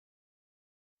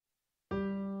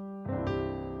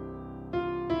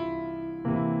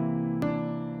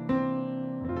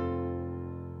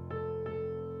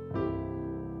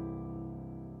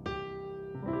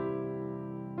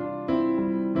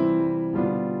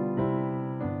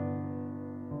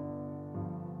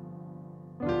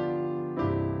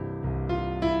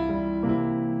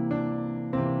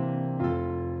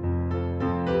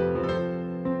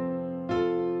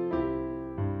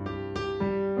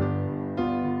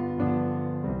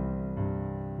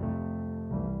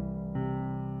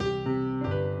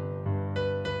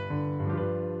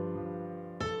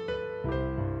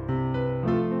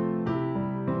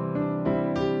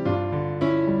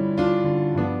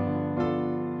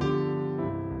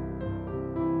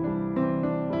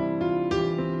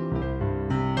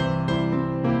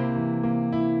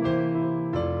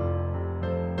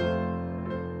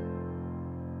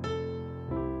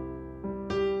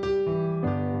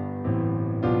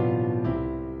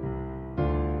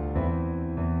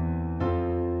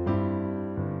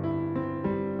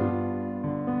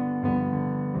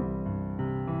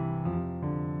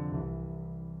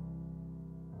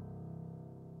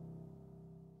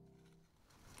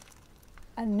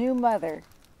a new mother,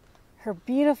 her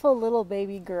beautiful little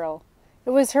baby girl.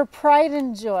 It was her pride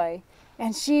and joy,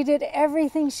 and she did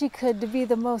everything she could to be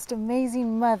the most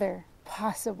amazing mother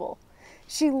possible.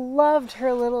 She loved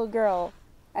her little girl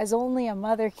as only a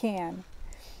mother can.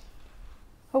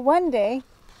 But one day,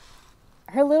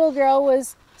 her little girl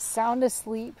was sound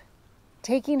asleep,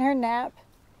 taking her nap,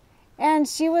 and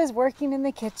she was working in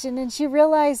the kitchen, and she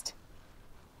realized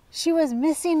she was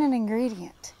missing an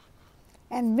ingredient,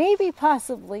 and maybe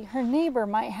possibly her neighbor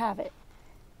might have it.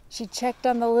 She checked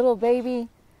on the little baby,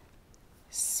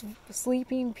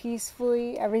 sleeping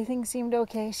peacefully. Everything seemed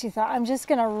okay. She thought, I'm just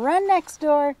going to run next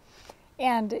door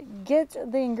and get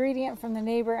the ingredient from the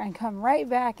neighbor and come right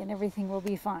back and everything will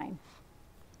be fine.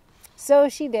 So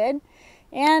she did.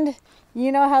 And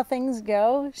you know how things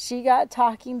go. She got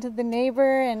talking to the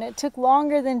neighbor and it took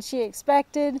longer than she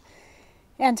expected.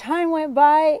 And time went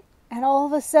by and all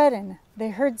of a sudden they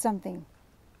heard something.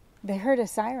 They heard a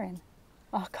siren,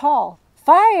 a call,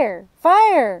 fire,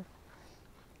 fire.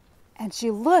 And she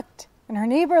looked and her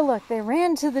neighbor looked. They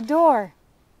ran to the door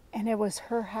and it was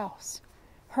her house.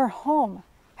 Her home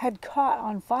had caught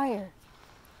on fire.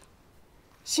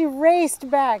 She raced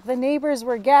back. The neighbors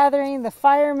were gathering. The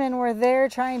firemen were there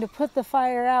trying to put the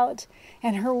fire out.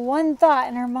 And her one thought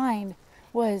in her mind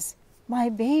was, my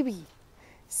baby,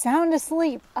 sound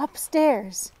asleep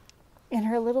upstairs in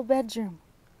her little bedroom.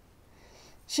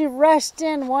 She rushed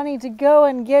in wanting to go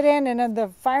and get in, and the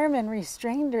firemen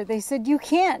restrained her. They said, you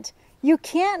can't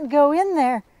go in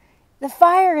there. The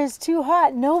fire is too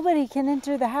hot. Nobody can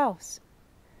enter the house.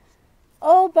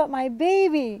 Oh, but my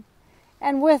baby.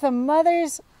 And with a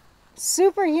mother's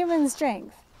superhuman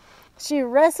strength, she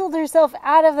wrestled herself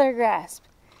out of their grasp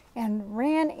and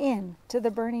ran in to the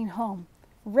burning home,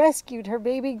 rescued her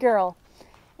baby girl,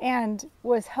 and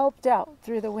was helped out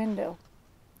through the window.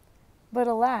 But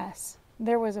alas,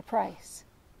 there was a price.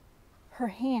 Her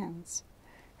hands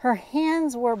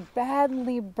were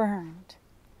badly burned.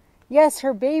 Yes,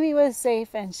 her baby was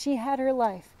safe and she had her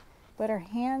life, but her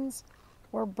hands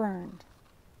were burned.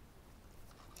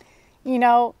 You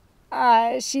know,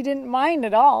 she didn't mind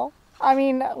at all. I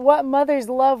mean, what mother's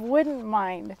love wouldn't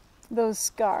mind those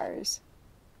scars?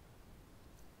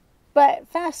 But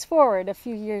fast forward a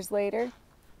few years later,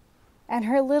 and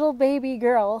her little baby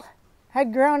girl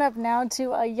had grown up now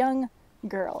to a young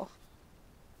girl.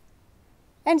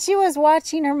 And she was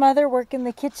watching her mother work in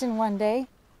the kitchen one day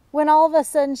when all of a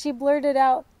sudden she blurted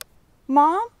out,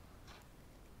 Mom,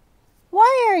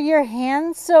 why are your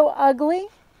hands so ugly?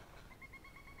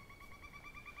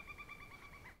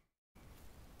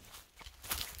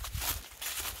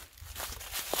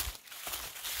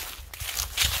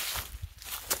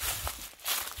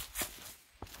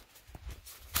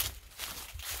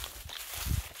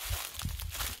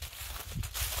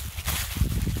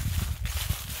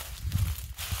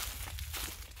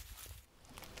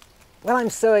 Well,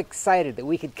 I'm so excited that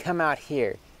we could come out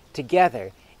here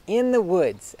together in the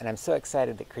woods, and I'm so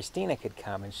excited that Kristina could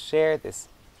come and share this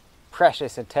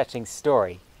precious and touching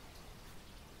story.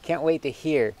 Can't wait to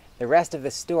hear the rest of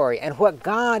the story and what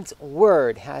God's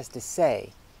Word has to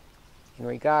say in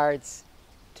regards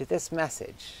to this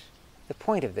message, the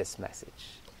point of this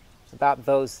message, about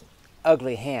those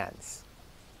ugly hands.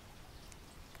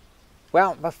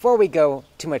 Well, before we go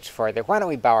too much further, why don't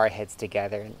we bow our heads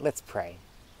together and let's pray.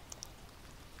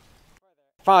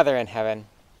 Father in heaven,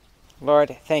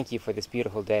 Lord, thank you for this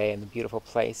beautiful day and the beautiful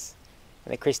place,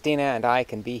 and that Kristina and I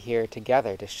can be here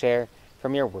together to share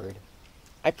from your word.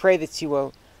 I pray that you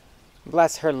will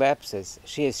bless her lips as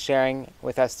she is sharing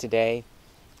with us today,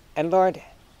 and Lord,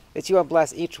 that you will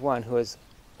bless each one who is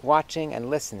watching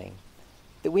and listening,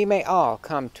 that we may all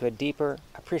come to a deeper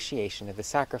appreciation of the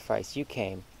sacrifice you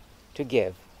came to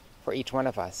give for each one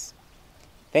of us.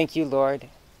 Thank you, Lord,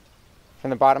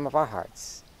 from the bottom of our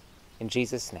hearts. In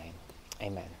Jesus' name,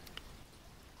 amen.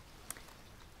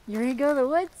 You ready to go to the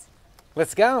woods?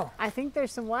 Let's go. I think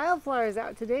there's some wildflowers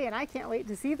out today and I can't wait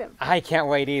to see them. I can't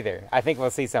wait either. I think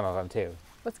we'll see some of them too.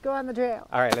 Let's go on the trail.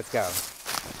 All right, let's go.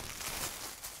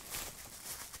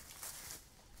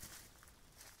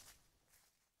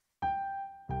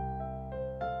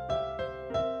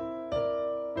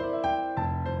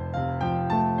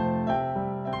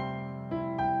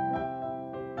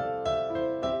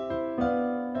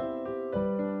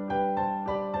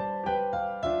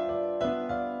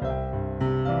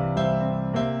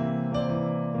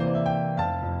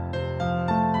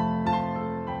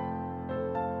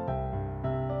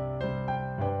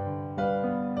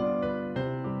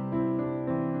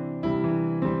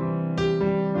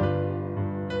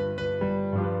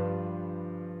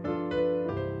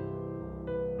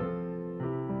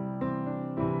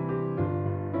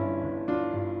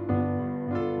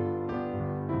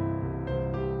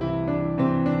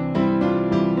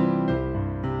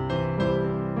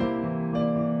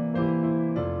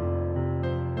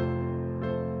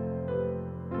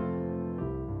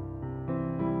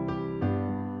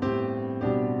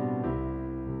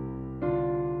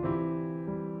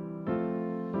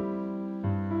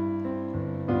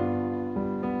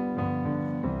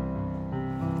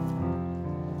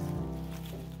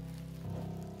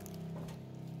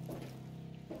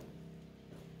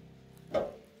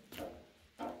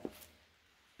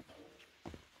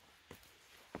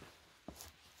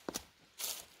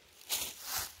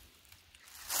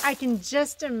 I can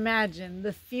just imagine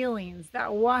the feelings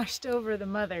that washed over the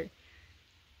mother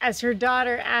as her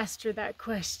daughter asked her that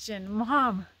question,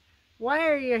 "Mom, why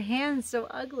are your hands so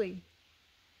ugly?"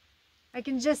 I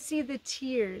can just see the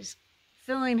tears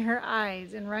filling her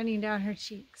eyes and running down her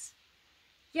cheeks.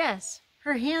 Yes,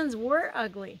 her hands were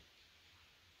ugly,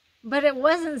 but it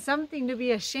wasn't something to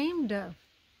be ashamed of.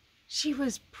 She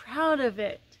was proud of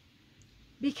it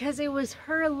because it was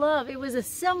her love. It was a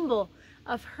symbol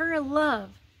of her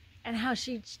love and how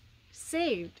she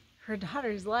saved her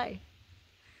daughter's life.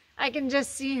 I can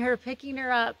just see her picking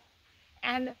her up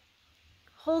and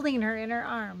holding her in her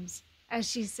arms as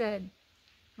she said,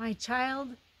 "My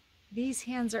child, these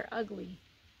hands are ugly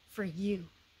for you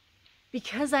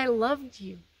because I loved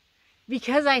you,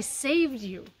 because I saved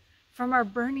you from our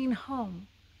burning home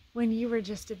when you were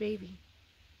just a baby."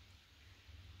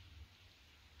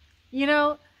 You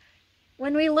know,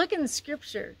 when we look in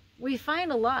Scripture, we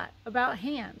find a lot about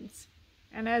hands.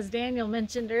 And as Daniel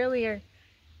mentioned earlier,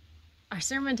 our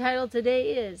sermon title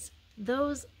today is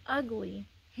 "Those Ugly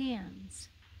Hands."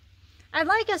 I'd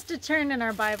like us to turn in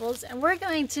our Bibles, and we're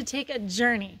going to take a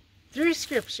journey through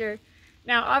Scripture.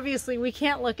 Now, obviously, we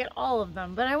can't look at all of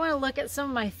them, but I want to look at some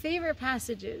of my favorite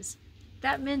passages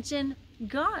that mention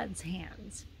God's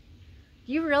hands.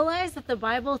 Do you realize that the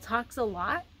Bible talks a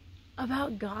lot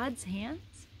about God's hands?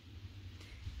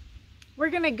 We're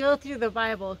going to go through the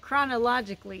Bible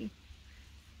chronologically,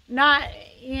 not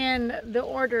in the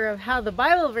order of how the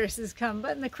Bible verses come,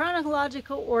 but in the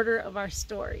chronological order of our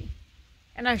story.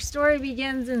 And our story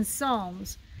begins in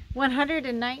Psalms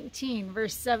 119,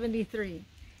 verse 73.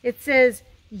 It says,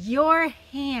 "Your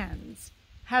hands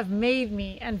have made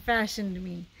me and fashioned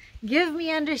me. Give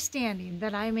me understanding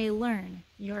that I may learn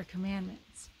your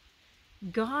commandments."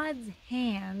 God's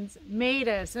hands made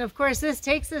us. And of course, this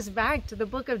takes us back to the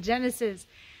book of Genesis,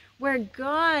 where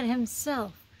God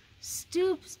himself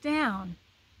stoops down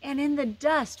and in the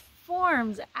dust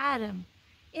forms Adam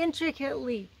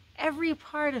intricately, every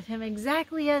part of him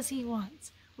exactly as he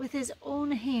wants, with his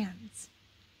own hands,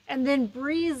 and then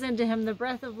breathes into him the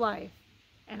breath of life,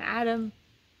 and Adam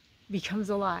becomes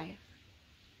alive.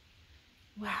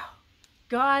 Wow.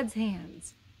 God's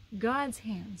hands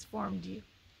formed you.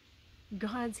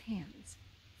 God's hands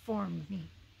formed me.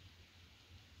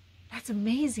 That's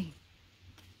amazing.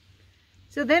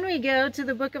 So then we go to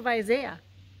the book of Isaiah.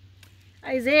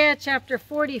 Isaiah chapter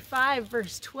 45,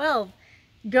 verse 12.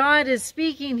 God is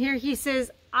speaking here. He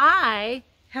says, "I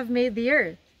have made the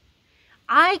earth.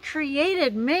 I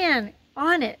created man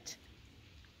on it.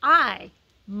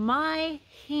 My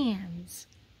hands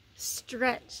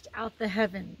stretched out the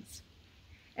heavens,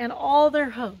 and all their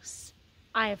hosts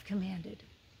I have commanded."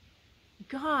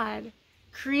 God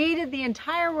created the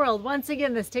entire world. Once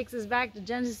again, this takes us back to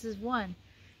Genesis 1.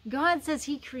 God says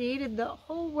he created the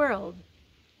whole world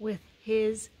with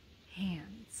his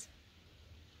hands.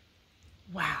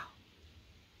 Wow.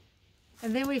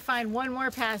 And then we find one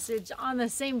more passage on the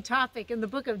same topic in the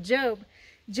book of Job.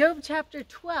 Job chapter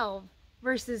 12,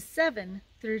 verses 7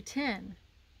 through 10.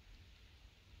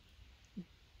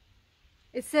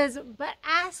 It says, "But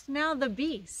ask now the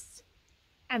beasts,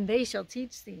 and they shall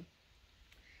teach thee,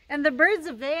 and the birds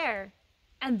of the air,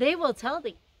 and they will tell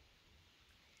thee.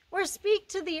 Or speak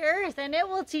to the earth, and it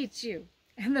will teach you,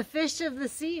 and the fish of the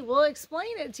sea will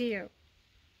explain it to you."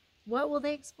 What will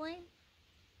they explain?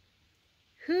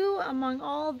 Who among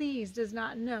all these does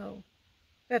not know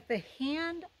that the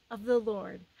hand of the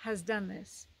Lord has done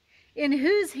this, in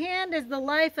whose hand is the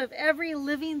life of every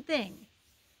living thing,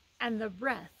 and the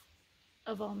breath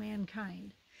of all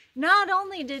mankind? Not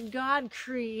only did God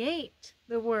create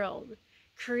the world,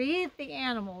 create the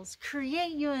animals,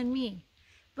 create you and me,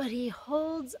 but he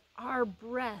holds our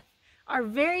breath, our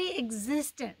very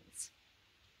existence,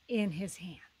 in his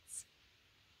hand.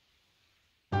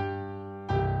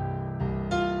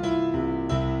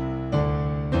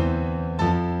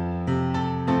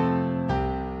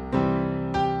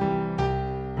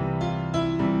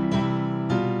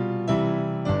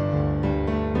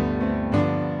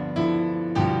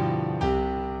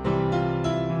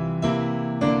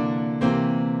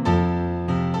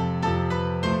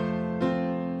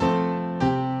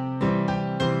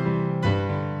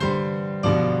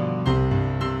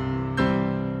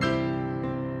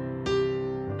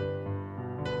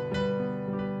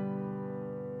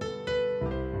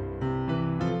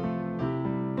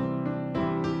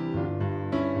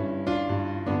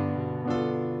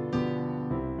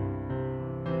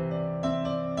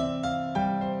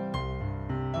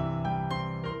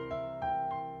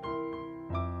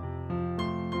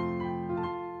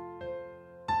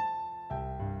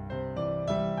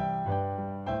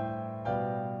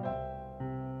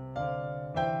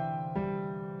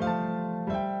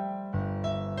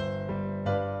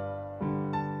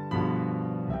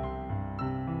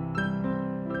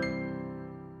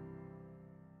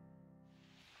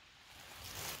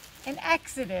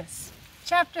 Exodus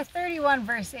chapter 31,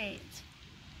 verse 8,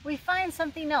 we find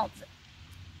something else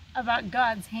about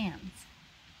God's hands.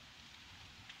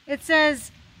 It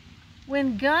says,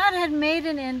 when God had made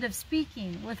an end of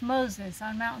speaking with Moses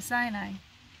on Mount Sinai,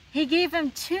 he gave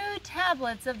him 2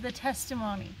 tablets of the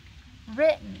testimony,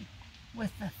 written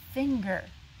with the finger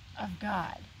of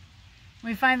God.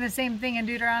 We find the same thing in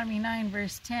Deuteronomy 9,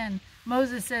 verse 10.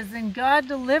 Moses says, then God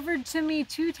delivered to me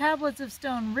 2 tablets of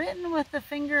stone written with the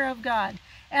finger of God,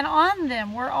 and on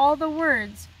them were all the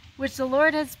words which the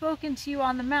Lord had spoken to you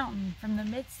on the mountain from the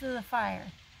midst of the fire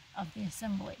of the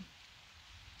assembly.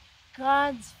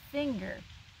 God's finger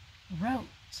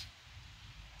wrote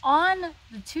on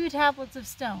the 2 tablets of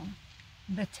stone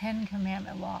the 10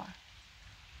 Commandment law,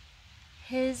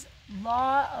 his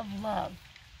law of love,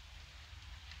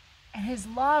 and his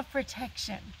law of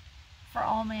protection for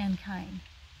all mankind,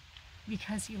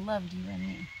 because he loved you and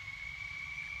me.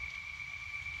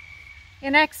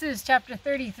 In Exodus chapter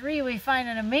 33, we find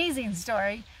an amazing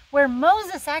story where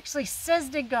Moses actually says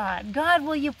to God, God,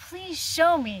 will you please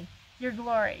show me your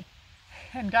glory?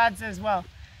 And God says, well,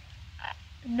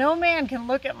 no man can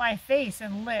look at my face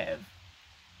and live.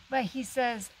 But he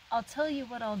says, I'll tell you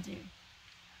what I'll do.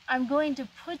 I'm going to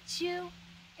put you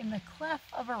in the cleft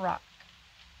of a rock,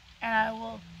 and I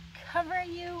will cover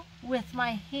you with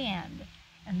my hand,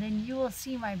 and then you will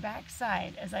see my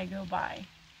backside as I go by.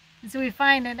 And so we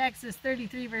find in Exodus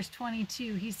 33, verse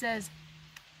 22, he says,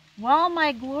 while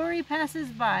my glory passes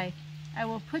by, I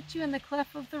will put you in the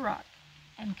cleft of the rock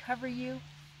and cover you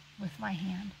with my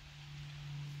hand.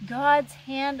 God's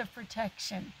hand of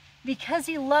protection, because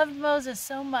he loved Moses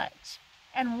so much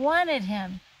and wanted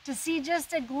him to see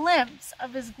just a glimpse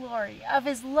of his glory, of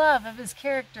his love, of his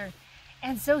character.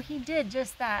 And so he did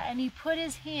just that, and he put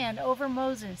his hand over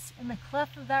Moses in the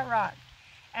cleft of that rock.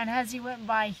 And as he went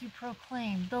by, he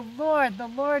proclaimed, the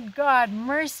Lord God,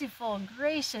 merciful,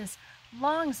 gracious,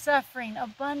 long-suffering,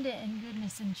 abundant in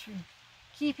goodness and truth,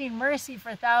 keeping mercy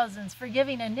for thousands,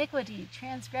 forgiving iniquity,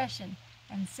 transgression,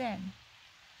 and sin.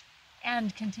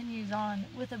 And continues on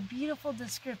with a beautiful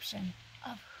description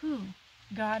of who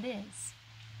God is,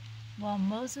 while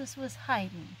Moses was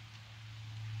hiding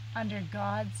under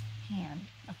God's hand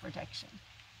of protection.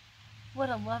 What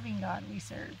a loving God we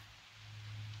serve.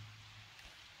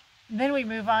 And then we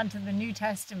move on to the New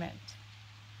Testament.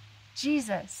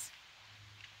 Jesus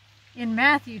in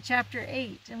Matthew chapter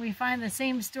 8, and we find the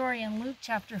same story in Luke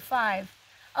chapter 5.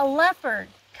 A leper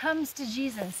comes to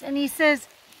Jesus and he says,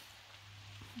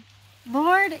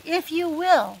 Lord, if you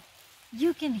will,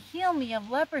 you can heal me of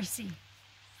leprosy.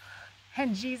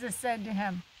 And Jesus said to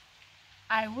him,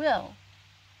 I will,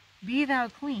 be thou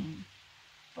clean.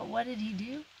 But what did he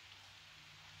do?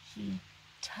 He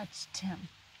touched him.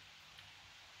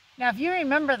 Now, if you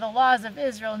remember the laws of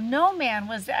Israel, no man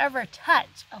was to ever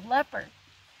touch a leper.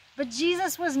 But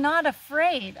Jesus was not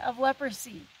afraid of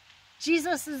leprosy.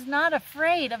 Jesus is not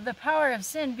afraid of the power of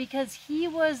sin because he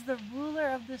was the ruler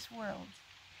of this world.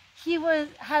 He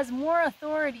has more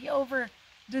authority over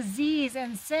disease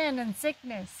and sin and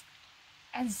sickness.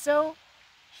 And so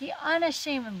he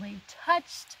unashamedly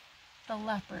touched the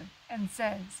leper and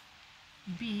says,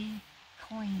 be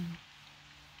clean.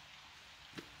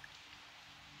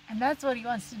 And that's what he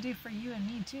wants to do for you and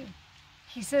me too.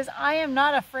 He says, I am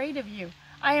not afraid of you.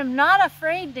 I am not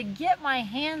afraid to get my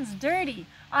hands dirty.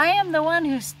 I am the one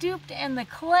who stooped in the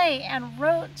clay and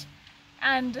wrote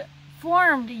and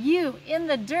formed you in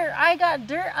the dirt. I got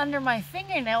dirt under my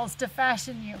fingernails to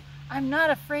fashion you. I'm not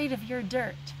afraid of your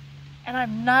dirt, and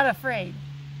I'm not afraid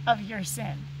of your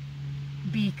sin.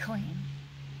 Be clean.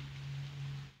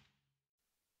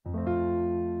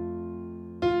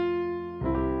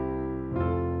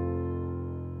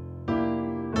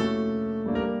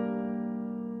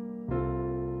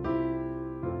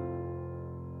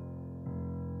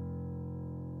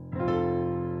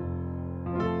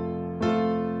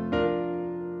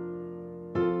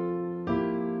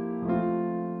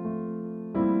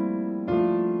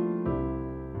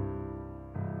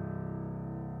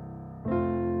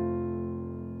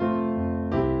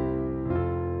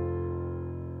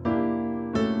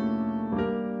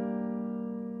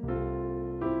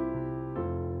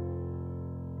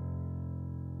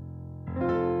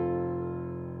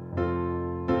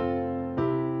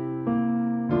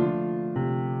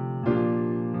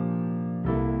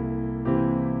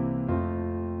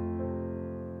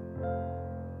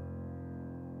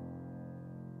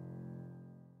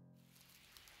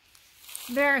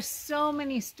 There are so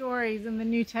many stories in the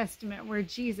New Testament where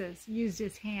Jesus used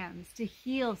his hands to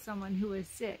heal someone who was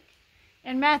sick.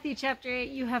 In Matthew chapter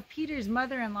 8, you have Peter's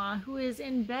mother-in-law who is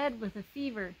in bed with a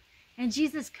fever, And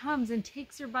Jesus comes and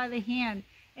takes her by the hand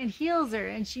and heals her,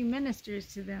 and she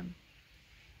ministers to them.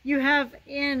 You have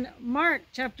in Mark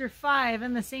chapter 5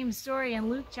 and the same story in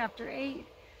Luke chapter 8,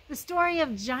 the story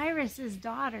of Jairus'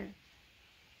 daughter,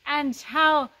 and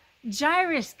how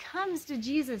Jairus comes to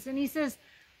Jesus and he says,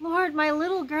 "Lord, my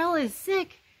little girl is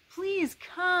sick. Please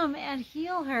come and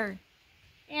heal her."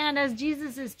 And as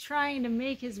Jesus is trying to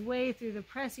make his way through the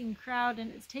pressing crowd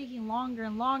and it's taking longer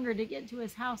and longer to get to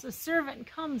his house, a servant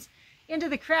comes into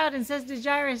the crowd and says to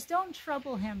Jairus, "Don't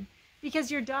trouble him,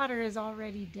 because your daughter is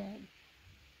already dead."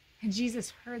 And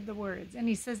Jesus heard the words, and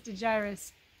he says to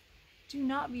Jairus, "Do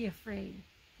not be afraid,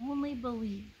 only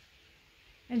believe."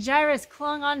 And Jairus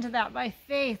clung onto that by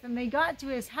faith, and they got to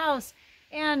his house,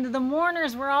 and the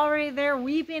mourners were already there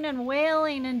weeping and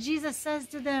wailing, and Jesus says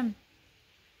to them,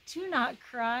 "Do not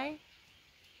cry."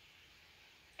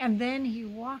 And then he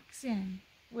walks in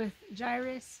with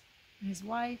Jairus, his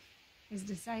wife, his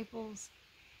disciples,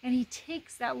 and he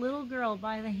takes that little girl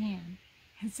by the hand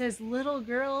and says, "Little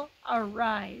girl,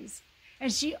 arise."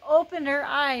 And she opened her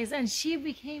eyes and she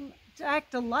became back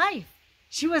to life.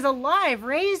 She was alive,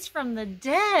 raised from the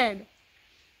dead.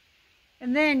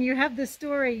 And then you have the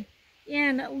story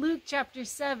in Luke chapter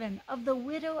 7 of the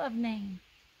widow of Nain.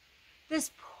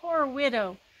 This poor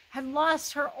widow had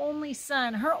lost her only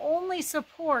son, her only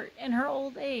support in her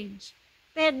old age.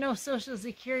 They had no social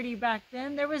security back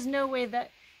then. There was no way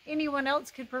that anyone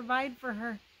else could provide for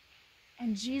her.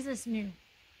 And Jesus knew.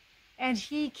 And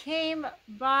he came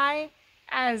by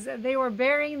as they were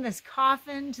bearing this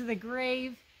coffin to the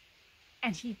grave,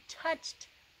 and he touched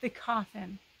the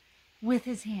coffin with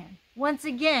his hand. Once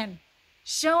again,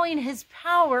 showing his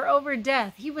power over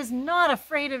death. He was not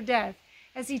afraid of death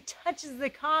as he touches the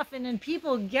coffin, and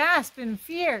people gasp in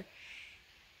fear.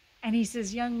 And he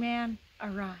says, "Young man,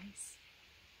 arise."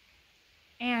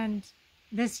 And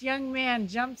this young man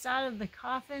jumps out of the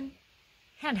coffin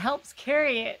and helps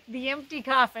carry it, the empty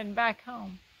coffin, back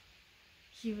home.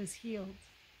 He was healed.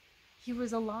 He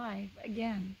was alive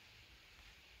again.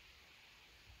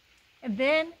 And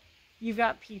then you've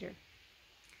got Peter.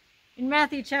 In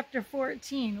Matthew chapter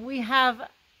 14, we have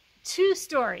two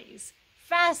stories,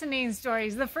 fascinating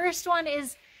stories. The first one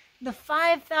is the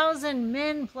 5,000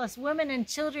 men plus women and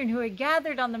children who had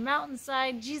gathered on the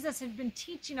mountainside. Jesus had been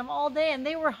teaching them all day, and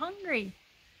they were hungry.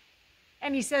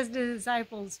 And he says to the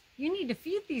disciples, "You need to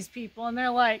feed these people." And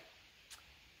they're like,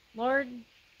 "Lord,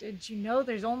 did you know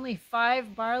there's only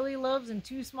 5 barley loaves and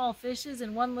 2 small fishes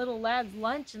and 1 little lad's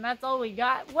lunch, and that's all we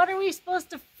got? What are we supposed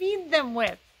to feed them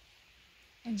with?"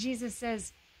 And Jesus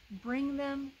says, "Bring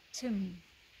them to me."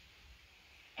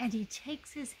 And he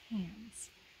takes his hands,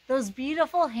 those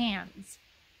beautiful hands,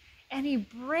 and he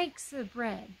breaks the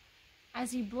bread.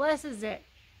 As he blesses it,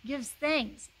 gives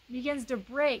thanks, begins to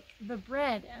break the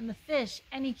bread and the fish,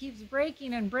 and he keeps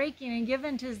breaking and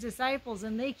giving to his disciples,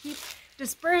 and they keep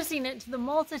dispersing it to the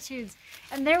multitudes.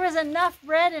 And there was enough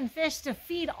bread and fish to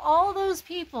feed all those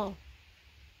people,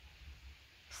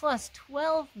 plus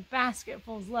 12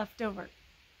 basketfuls left over,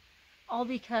 all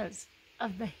because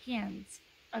of the hands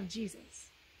of Jesus.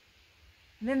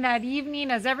 And then that evening,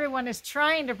 as everyone is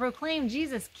trying to proclaim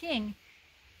Jesus king,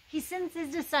 he sends his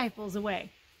disciples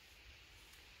away.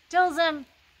 Tells them,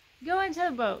 "Go into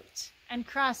the boat and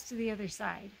cross to the other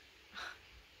side."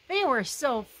 They were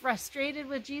so frustrated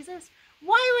with Jesus.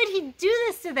 Why would he do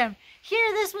this to them?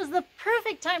 Here, this was the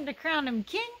perfect time to crown him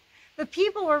king. The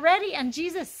people were ready, and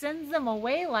Jesus sends them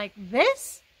away like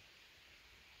this?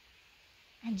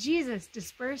 And Jesus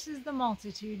disperses the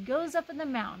multitude, goes up in the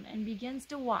mountain, and begins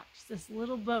to watch this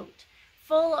little boat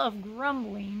full of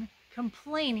grumbling,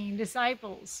 complaining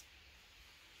disciples.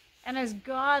 And as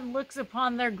God looks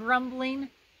upon their grumbling,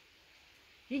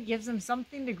 he gives them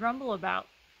something to grumble about: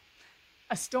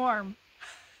 a storm.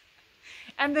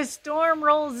 And the storm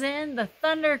rolls in, the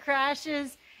thunder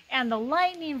crashes, and the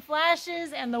lightning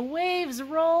flashes, and the waves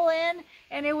roll in.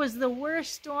 And it was the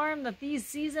worst storm that these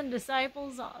seasoned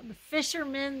disciples, the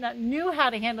fishermen that knew how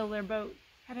to handle their boat,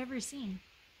 had ever seen.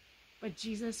 But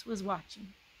Jesus was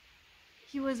watching.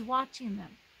 He was watching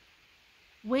them,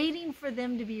 waiting for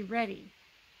them to be ready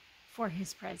for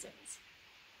his presence,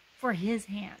 for his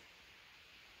hand.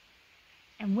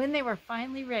 And when they were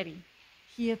finally ready,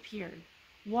 he appeared,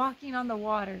 walking on the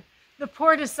water. The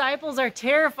poor disciples are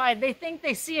terrified. They think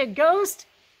they see a ghost.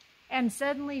 And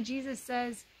suddenly Jesus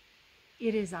says,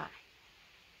 "It is I.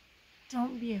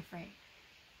 Don't be afraid."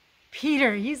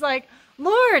 Peter, he's like,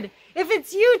 "Lord, if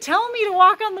it's you, tell me to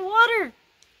walk on the water."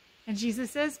 And Jesus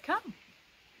says, "Come."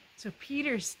 So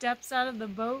Peter steps out of the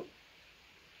boat,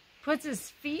 puts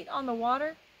his feet on the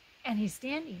water, and he's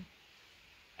standing.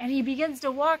 And he begins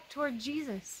to walk toward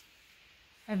Jesus.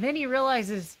 And then he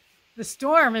realizes the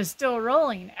storm is still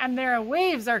rolling and their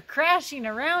waves are crashing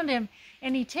around him.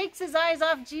 And he takes his eyes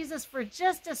off Jesus for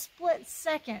just a split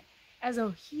second as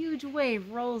a huge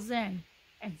wave rolls in,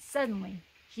 and suddenly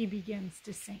he begins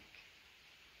to sink.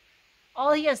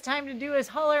 All he has time to do is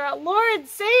holler out, "Lord,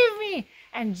 save me!"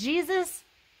 And Jesus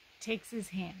takes his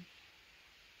hand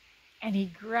and he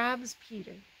grabs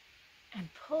Peter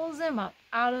and pulls him up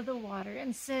out of the water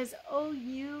and says, "Oh,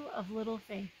 you of little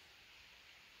faith,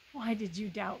 why did you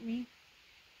doubt me?"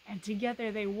 And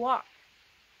together they walk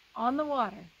on the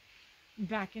water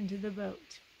back into the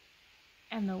boat,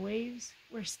 and the waves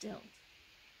were stilled.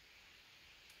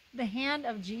 The hand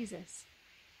of Jesus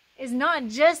is not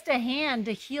just a hand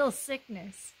to heal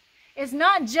sickness. It's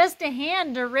not just a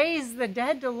hand to raise the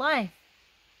dead to life.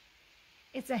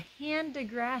 It's a hand to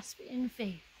grasp in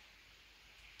faith,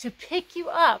 to pick you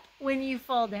up when you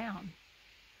fall down.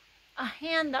 A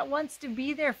hand that wants to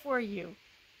be there for you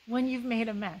when you've made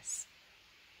a mess.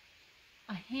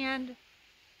 A hand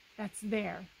that's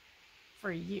there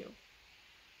for you.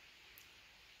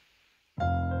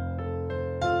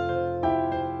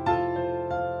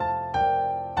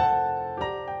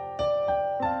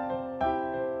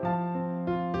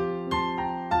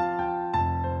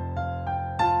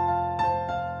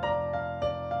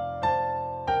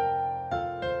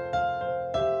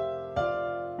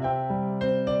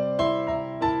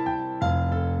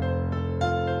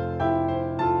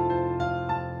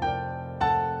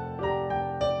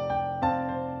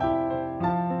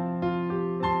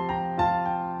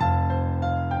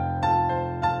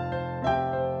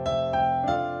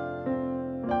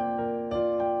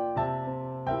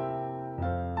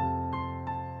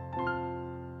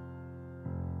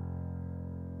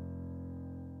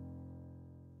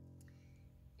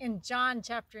 In John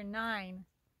chapter 9,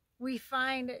 we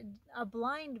find a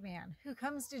blind man who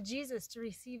comes to Jesus to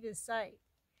receive his sight.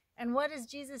 And what does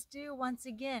Jesus do? Once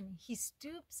again, he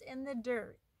stoops in the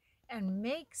dirt and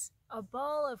makes a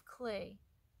ball of clay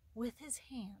with his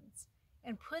hands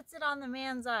and puts it on the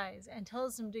man's eyes and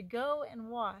tells him to go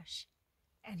and wash,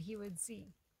 and he would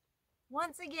see.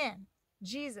 Once again,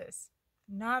 Jesus,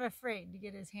 not afraid to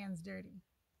get his hands dirty.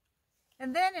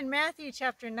 And then in Matthew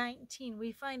chapter 19,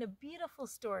 we find a beautiful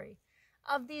story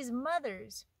of these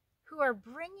mothers who are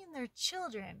bringing their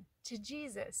children to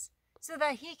Jesus so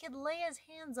that he could lay his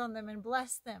hands on them and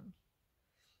bless them.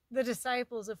 The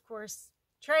disciples, of course,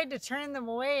 tried to turn them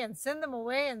away and send them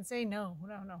away and say, no.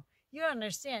 You don't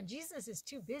understand. Jesus is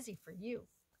too busy for you.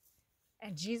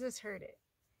 And Jesus heard it.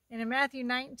 And in Matthew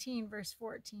 19, verse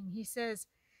 14, he says,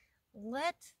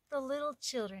 "Let the little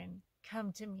children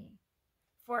come to me,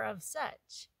 for of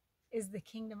such is the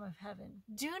kingdom of heaven.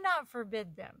 Do not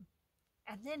forbid them."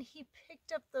 And then he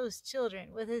picked up those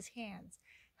children with his hands,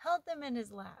 held them in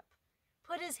his lap,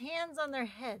 put his hands on their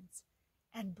heads,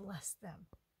 and blessed them.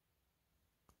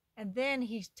 And then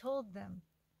he told them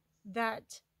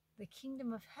that the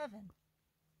kingdom of heaven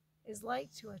is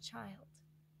like to a child.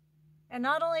 And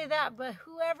not only that, but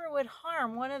whoever would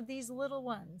harm one of these little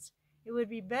ones, it would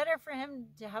be better for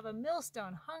him to have a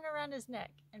millstone hung around his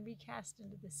neck and be cast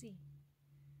into the sea.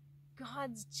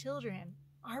 God's children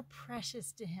are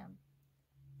precious to him,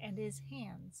 and his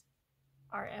hands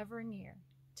are ever near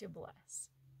to bless.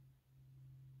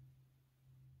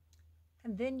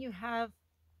 And then you have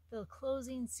the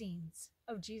closing scenes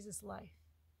of Jesus' life.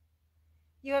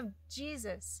 You have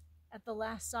Jesus at the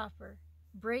Last Supper,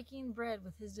 breaking bread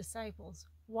with his disciples,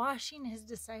 washing his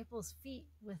disciples' feet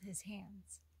with his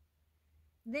hands.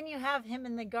 Then you have him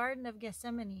in the Garden of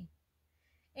Gethsemane,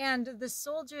 and the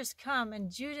soldiers come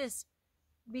and Judas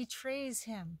betrays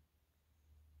him.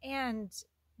 And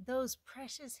those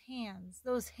precious hands,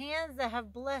 those hands that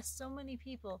have blessed so many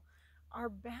people, are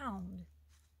bound.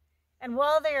 And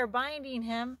while they are binding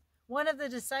him, one of the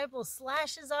disciples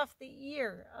slashes off the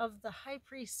ear of the high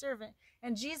priest's servant,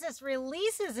 and Jesus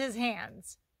releases his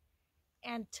hands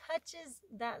and touches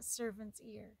that servant's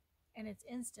ear, and it's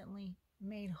instantly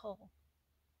made whole.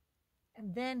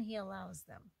 And then he allows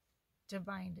them to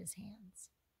bind his hands.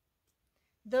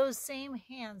 Those same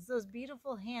hands, those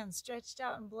beautiful hands stretched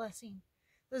out in blessing,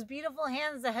 those beautiful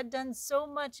hands that had done so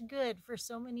much good for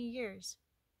so many years,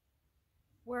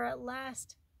 were at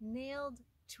last nailed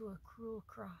to a cruel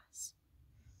cross,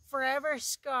 forever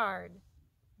scarred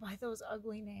by those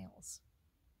ugly nails.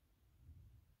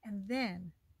 And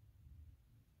then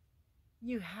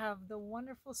you have the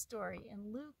wonderful story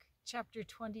in Luke chapter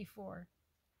 24.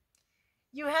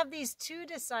 You have these two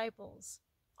disciples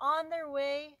on their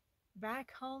way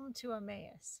back home to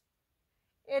Emmaus.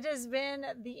 It has been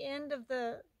the end of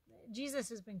Jesus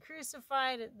has been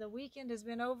crucified. The weekend has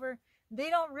been over. They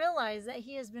don't realize that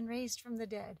he has been raised from the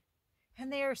dead.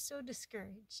 And they are so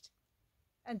discouraged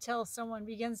until someone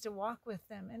begins to walk with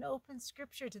them and open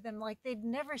scripture to them like they'd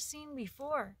never seen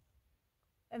before.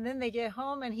 And then they get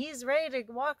home and he's ready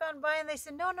to walk on by and they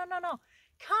said, no.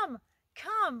 Come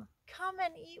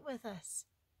and eat with us.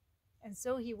 And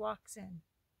so he walks in.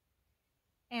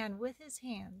 And with his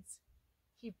hands,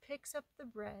 he picks up the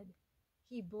bread,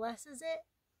 he blesses it,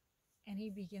 and he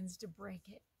begins to break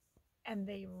it. And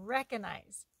they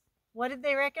recognize. What did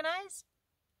they recognize?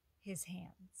 His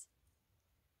hands.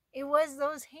 It was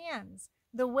those hands.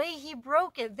 The way he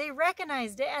broke it, they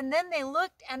recognized it. And then they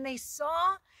looked and they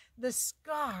saw the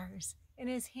scars in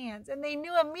his hands. And they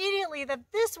knew immediately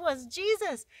that this was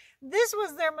Jesus. This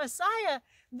was their Messiah.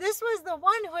 This was the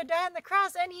one who had died on the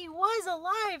cross. And he was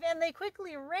alive. And they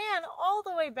quickly ran all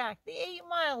the way back, the 8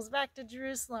 miles back to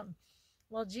Jerusalem,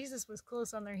 while Jesus was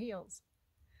close on their heels.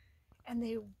 And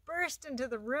they burst into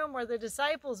the room where the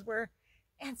disciples were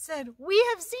and said, we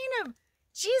have seen him.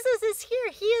 Jesus is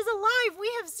here. He is alive.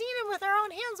 We have seen him with our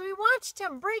own hands. We watched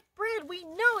him break bread. We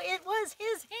know it was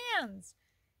his hands.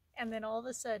 And then all of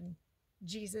a sudden,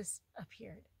 Jesus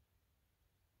appeared.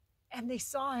 And they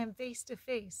saw him face to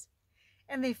face.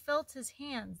 And they felt his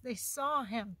hands. They saw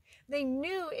him. They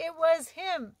knew it was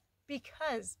him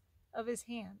because of his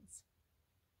hands.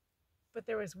 But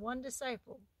there was one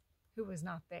disciple who was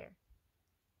not there.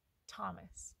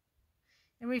 Thomas.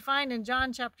 And we find in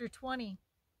John chapter 20,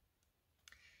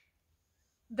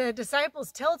 the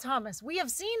disciples tell Thomas, we have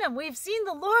seen him. We've seen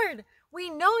the Lord. We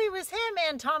know he was him.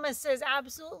 And Thomas says,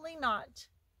 absolutely not,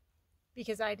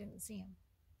 because I didn't see him.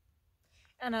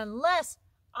 And unless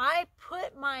I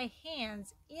put my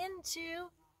hands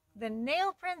into the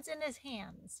nail prints in his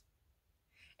hands,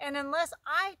 and unless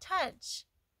I touch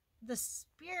the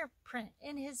spear print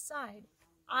in his side,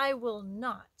 I will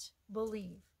not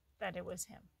believe that it was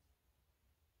him.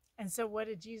 And so what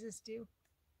did Jesus do?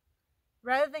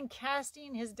 Rather than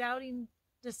casting his doubting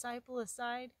disciple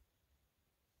aside,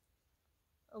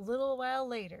 a little while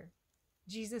later,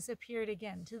 Jesus appeared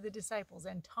again to the disciples,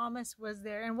 and Thomas was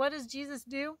there. And what does Jesus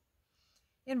do?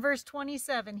 In verse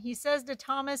 27, he says to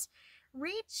Thomas,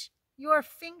 reach your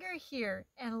finger here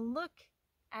and look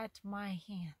at my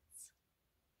hands.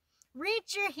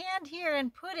 Reach your hand here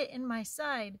and put it in my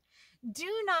side. Do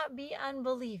not be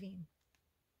unbelieving,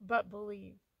 but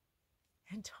believe.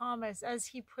 And Thomas, as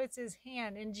he puts his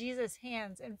hand in Jesus'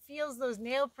 hands and feels those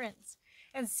nail prints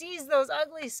and sees those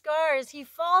ugly scars, he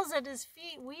falls at his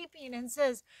feet weeping and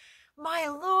says, my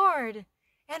Lord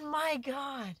and my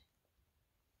God.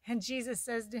 And Jesus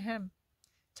says to him,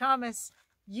 Thomas,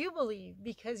 you believe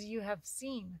because you have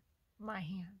seen my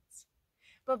hands.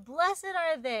 But blessed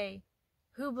are they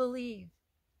who believe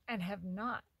and have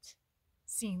not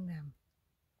seen them.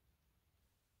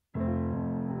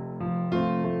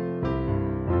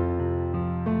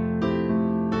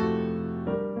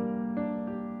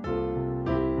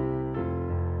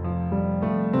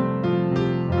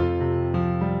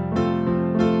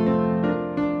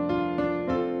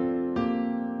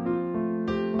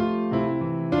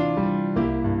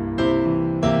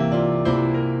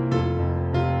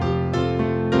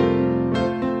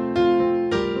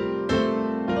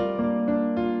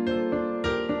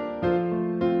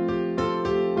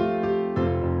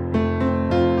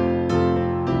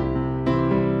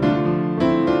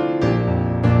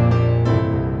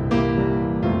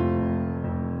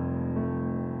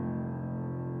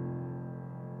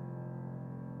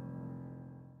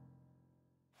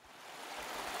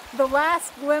 The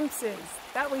last glimpses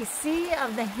that we see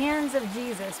of the hands of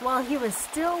Jesus while he was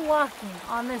still walking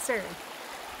on this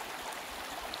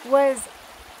earth was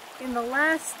in the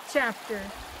last chapter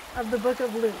of the book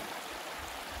of Luke.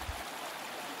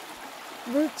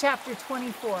 Luke chapter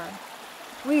 24.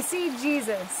 We see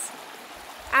Jesus,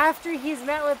 after he's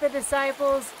met with the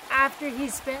disciples, after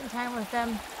he's spent time with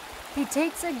them, he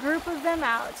takes a group of them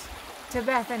out to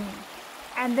Bethany,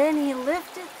 and then he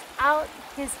lifted out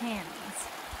his hands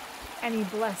and he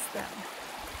blessed them.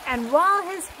 And while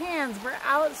his hands were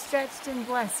outstretched in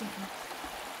blessing,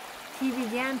 he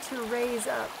began to raise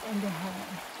up into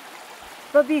heaven.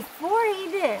 But before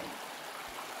he did,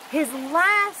 his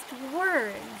last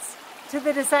words to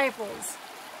the disciples,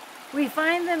 we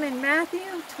find them in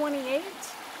Matthew 28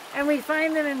 and we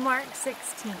find them in Mark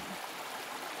 16.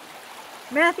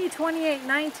 Matthew 28,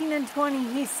 19 and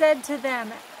 20, he said to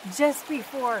them just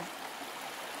before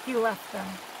he left them,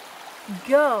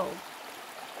 go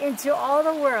into all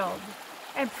the world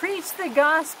and preach the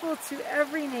gospel to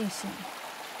every nation,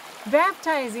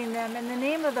 baptizing them in the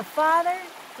name of the Father,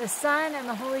 the Son, and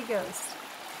the Holy Ghost,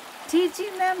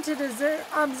 teaching them to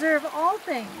observe all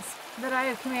things that I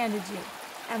have commanded you.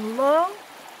 And lo,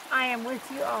 I am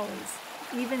with you always,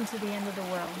 even to the end of the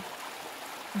world.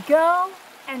 Go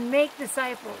and make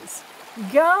disciples.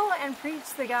 Go and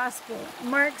preach the gospel.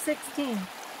 Mark 16,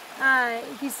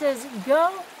 he says,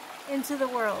 go into the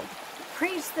world.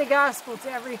 Preach the gospel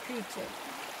to every creature.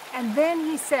 And then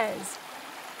he says,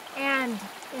 and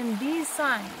in these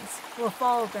signs will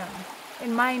follow them.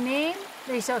 In my name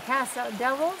they shall cast out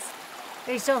devils.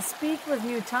 They shall speak with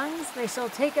new tongues. They shall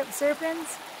take up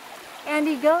serpents. And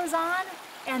he goes on,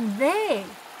 and they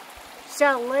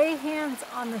shall lay hands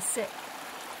on the sick,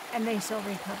 and they shall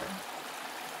recover.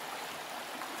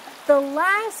 The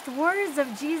last words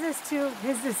of Jesus to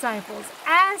his disciples,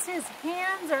 as his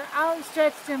hands are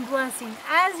outstretched in blessing,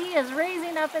 as he is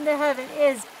raising up into heaven,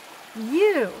 is,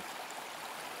 you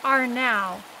are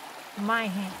now my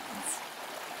hands.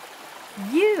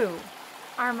 You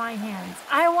are my hands.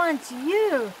 I want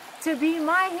you to be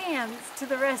my hands to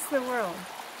the rest of the world.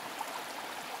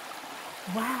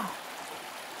 Wow.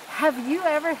 Have you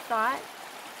ever thought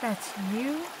that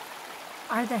you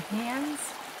are the hands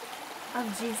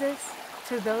of Jesus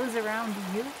to those around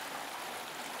you?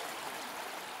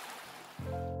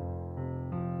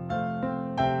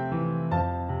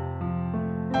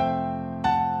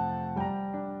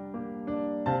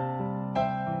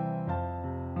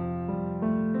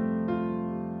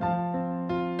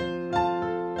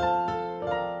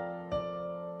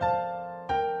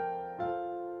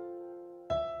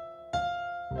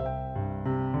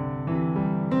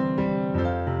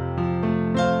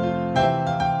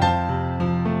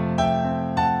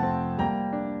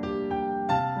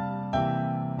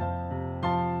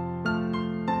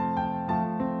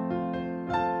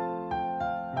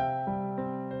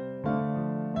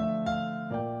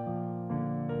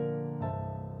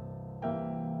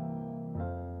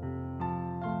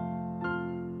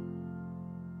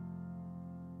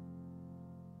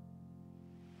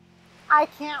 I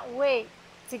can't wait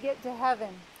to get to heaven.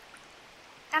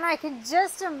 And I can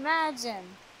just imagine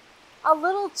a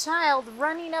little child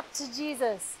running up to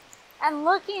Jesus and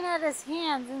looking at his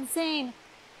hands and saying,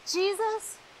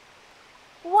 Jesus,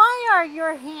 why are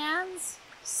your hands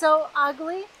so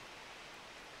ugly?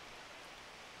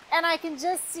 And I can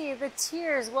just see the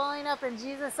tears welling up in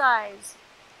Jesus' eyes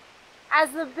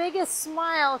as the biggest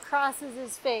smile crosses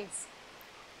his face.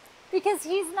 Because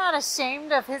he's not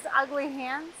ashamed of his ugly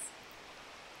hands.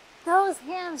 Those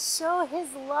hands show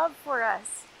his love for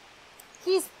us.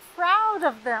 He's proud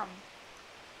of them.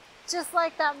 Just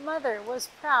like that mother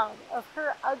was proud of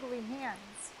her ugly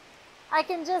hands. I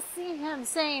can just see him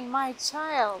saying, my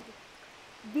child,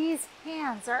 these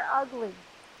hands are ugly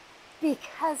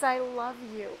because I love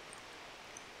you.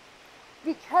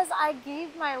 Because I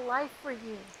gave my life for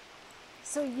you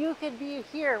so you could be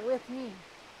here with me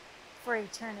for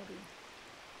eternity.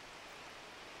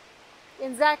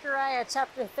 In Zechariah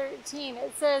chapter 13,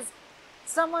 it says,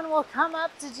 someone will come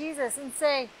up to Jesus and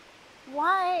say,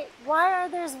 why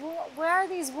are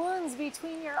these wounds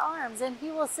between your arms? And he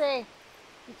will say,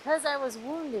 because I was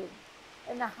wounded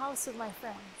in the house of my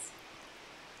friends.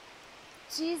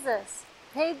 Jesus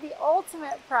paid the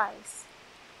ultimate price.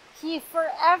 He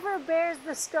forever bears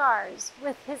the scars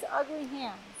with his ugly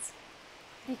hands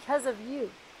because of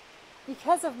you,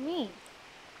 because of me,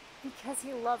 because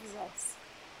he loves us.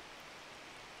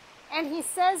 And he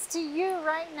says to you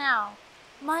right now,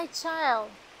 my child,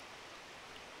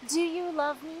 do you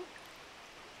love me?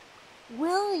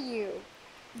 Will you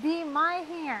be my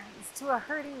hands to a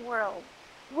hurting world?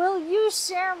 Will you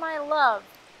share my love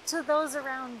to those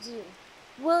around you?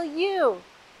 Will you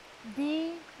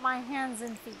be my hands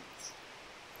and feet?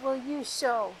 Will you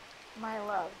show my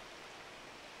love?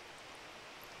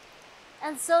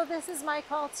 And so this is my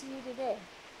call to you today.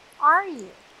 Are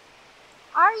you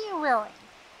willing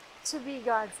to be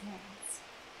God's hands?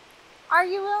 Are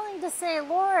you willing to say,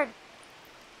 Lord,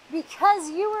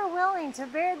 because you were willing to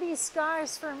bear these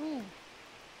scars for me,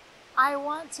 I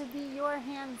want to be your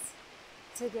hands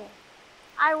today.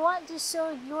 I want to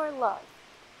show your love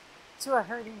to a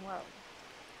hurting world.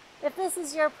 If this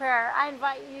is your prayer, I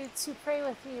invite you to pray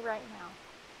with me right now.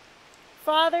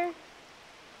 Father,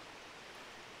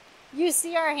 you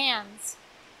see our hands.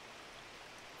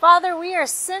 Father, we are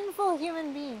sinful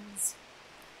human beings.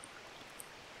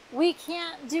 We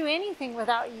can't do anything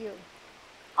without you.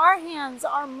 Our hands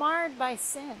are marred by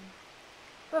sin.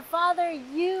 But Father,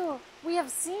 we have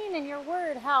seen in your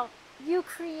word how you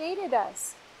created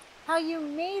us, how you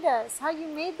made us, how you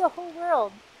made the whole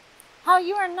world, how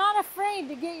you are not afraid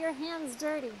to get your hands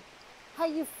dirty, how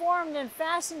you formed and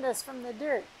fashioned us from the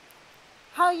dirt,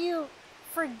 how you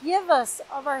forgive us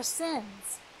of our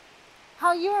sins,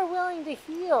 how you are willing to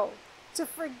heal, to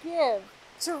forgive,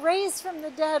 to raise from the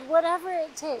dead, whatever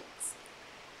it takes.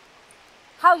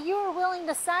 How you are willing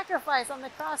to sacrifice on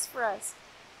the cross for us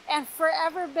and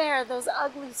forever bear those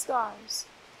ugly scars.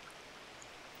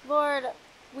 Lord,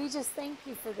 we just thank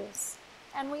you for this.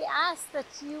 And we ask that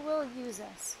you will use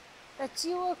us, that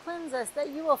you will cleanse us, that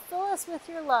you will fill us with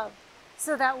your love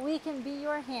so that we can be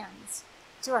your hands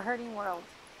to a hurting world.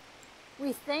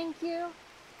 We thank you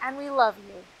and we love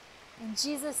you. In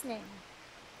Jesus' name,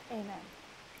 amen.